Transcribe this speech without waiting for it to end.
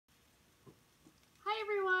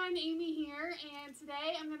everyone, Amy here, and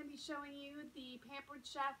today I'm going to be showing you the Pampered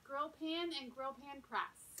Chef grill pan and grill pan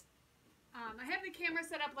press. I have the camera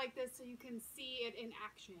set up like this so you can see it in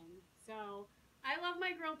action. So I love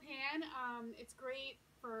my grill pan. It's great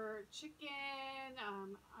for chicken,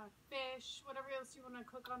 fish, whatever else you want to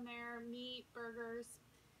cook on there, meat, burgers.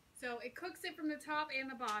 So it cooks it from the top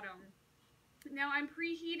and the bottom. Now I'm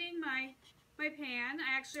preheating my pan.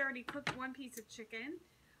 I actually already cooked one piece of chicken.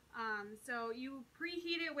 So you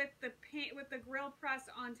preheat it with the grill press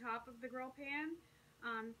on top of the grill pan.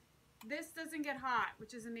 This doesn't get hot,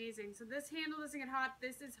 which is amazing. So this handle doesn't get hot.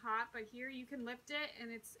 This is hot, but here you can lift it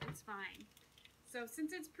and it's fine. So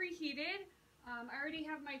since it's preheated, I already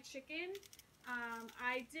have my chicken.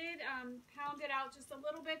 I did pound it out just a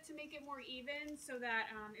little bit to make it more even so that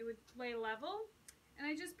it would lay level. And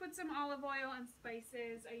I just put some olive oil and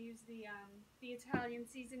spices. I use the Italian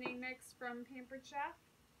seasoning mix from Pampered Chef.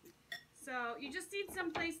 So you just need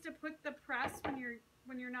some place to put the press when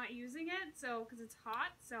you're not using it. So because it's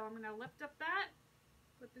hot, so I'm gonna lift up that.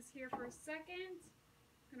 Put this here for a second.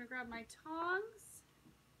 I'm gonna grab my tongs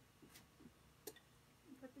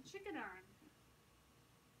and put the chicken on.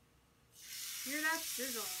 Hear that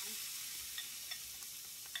sizzle?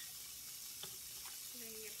 I'm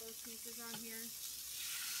gonna get both pieces on here.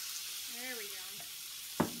 There we go.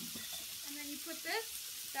 And then you put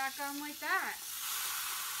this back on like that.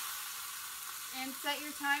 And set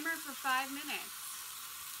your timer for 5 minutes.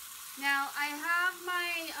 Now I have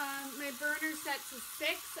my my burner set to 6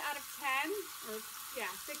 out of 10, or yeah,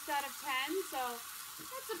 6 out of 10. So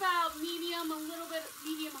that's about medium, a little bit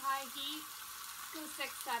medium high heat. Go 6,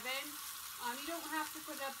 7. You don't have to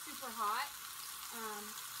put it up super hot.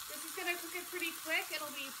 This is gonna cook it pretty quick.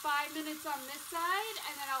 It'll be 5 minutes on this side,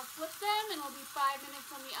 and then I'll flip them, and it'll be 5 minutes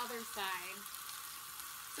on the other side.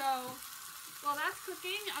 So while that's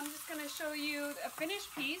cooking, I'm just going to show you a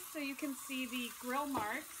finished piece so you can see the grill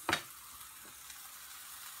marks.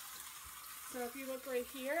 So if you look right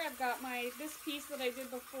here, I've got this piece that I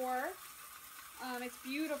did before. It's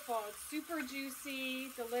beautiful. It's super juicy,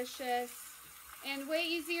 delicious, and way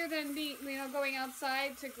easier than going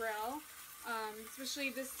outside to grill,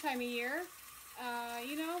 especially this time of year.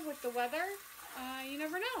 With the weather, you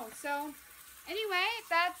never know. So anyway,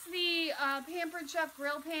 that's the Pampered Chef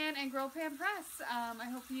grill pan and grill pan press. I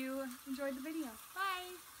hope you enjoyed the video.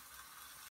 Bye!